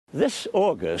This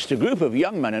August, a group of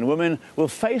young men and women will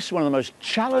face one of the most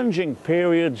challenging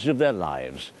periods of their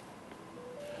lives.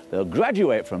 They'll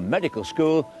graduate from medical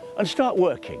school and start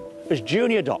working as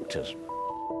junior doctors.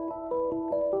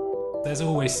 There's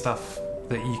always stuff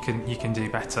that you can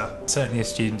do better. Certainly as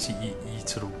students, you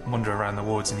sort of wander around the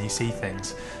wards and you see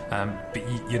things, but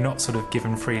you're not sort of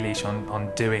given free leash on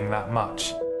doing that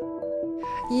much.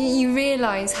 You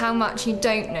realise how much you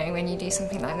don't know when you do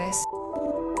something like this.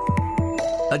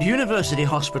 At university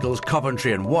hospitals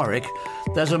Coventry and Warwick,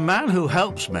 there's a man who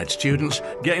helps med students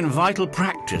gain vital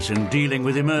practice in dealing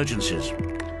with emergencies.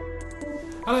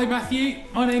 Hello Matthew,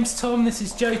 my name's Tom, this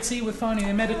is Jyoti, we're finding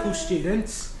a medical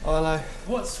student. Oh, hello.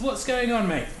 What's going on,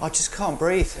 mate? I just can't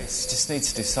breathe. I just need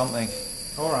to do something.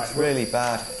 All right. It's really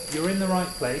bad. You're in the right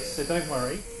place, so don't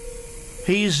worry.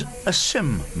 He's a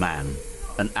SimMan,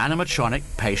 an animatronic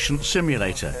patient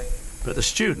simulator. Okay. But the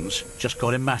students just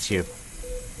call him Matthew.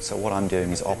 So what I'm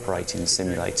doing is operating the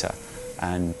simulator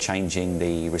and changing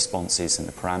the responses and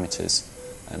the parameters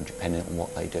depending on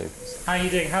what they do. How are you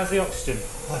doing? How's the oxygen?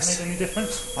 Has it made any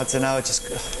difference? I don't know,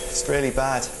 it's really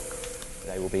bad.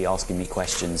 They will be asking me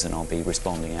questions and I'll be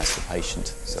responding as the patient.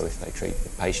 So if they treat the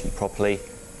patient properly,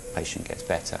 the patient gets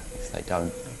better. If they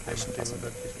don't, the patient doesn't.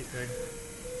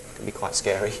 It can be quite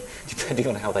scary, depending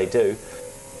on how they do.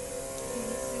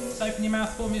 Just open your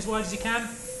mouth for me as wide as you can.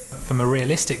 From a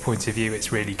realistic point of view,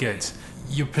 it's really good.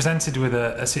 You're presented with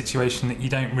a situation that you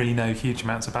don't really know huge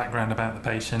amounts of background about the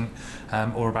patient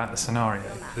or about the scenario.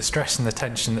 The stress and the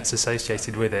tension that's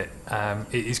associated with it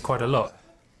is quite a lot.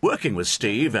 Working with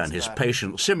Steve and his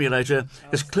patient simulator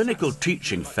is clinical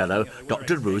teaching fellow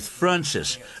Dr. Ruth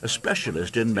Francis, a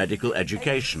specialist in medical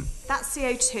education. That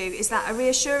CO2, is that a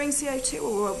reassuring CO2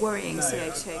 or a worrying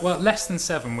CO2? Well, less than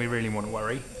 7 we really want to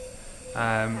worry.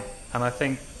 And I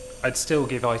think I'd still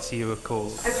give ITU a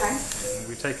call. Okay.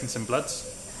 We've taken some bloods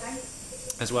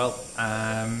as well.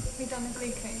 We've done the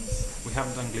glucose. We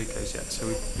haven't done glucose yet, so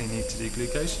we really need to do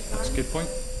glucose. That's a good point.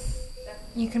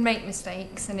 You can make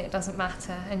mistakes and it doesn't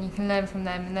matter, and you can learn from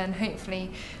them, and then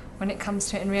hopefully when it comes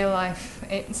to it in real life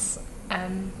it's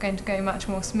going to go much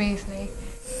more smoothly.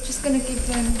 Just going to give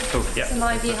them some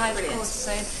IV high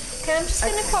cortisone. Okay, I'm just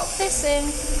going to pop this in.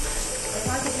 If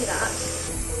I give you that,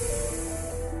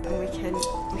 and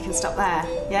we can stop there,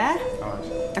 yeah?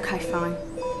 Alright. Okay, fine.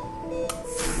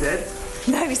 Dead?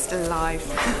 No, he's still alive.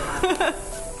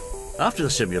 After the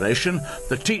simulation,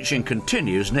 the teaching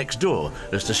continues next door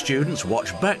as the students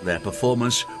watch back their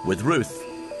performance with Ruth.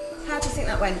 How do you think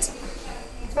that went?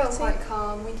 It felt quite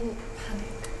calm, we didn't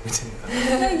panic.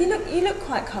 No, you look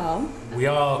quite calm. We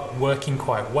are working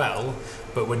quite well,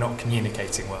 but we're not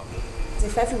communicating well.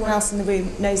 If everyone else in the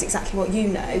room knows exactly what you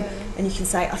know, and you can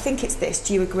say, I think it's this,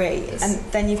 do you agree? And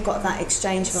then you've got that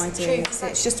exchange of ideas. So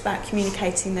it's just about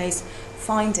communicating those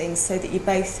findings so that you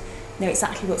both know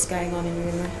exactly what's going on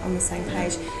and you're on the same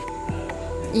page.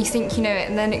 You think you know it,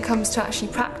 and then it comes to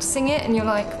actually practicing it and you're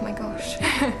like, oh my gosh,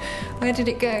 where did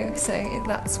it go? So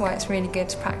that's why it's really good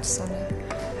to practice on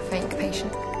a fake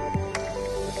patient.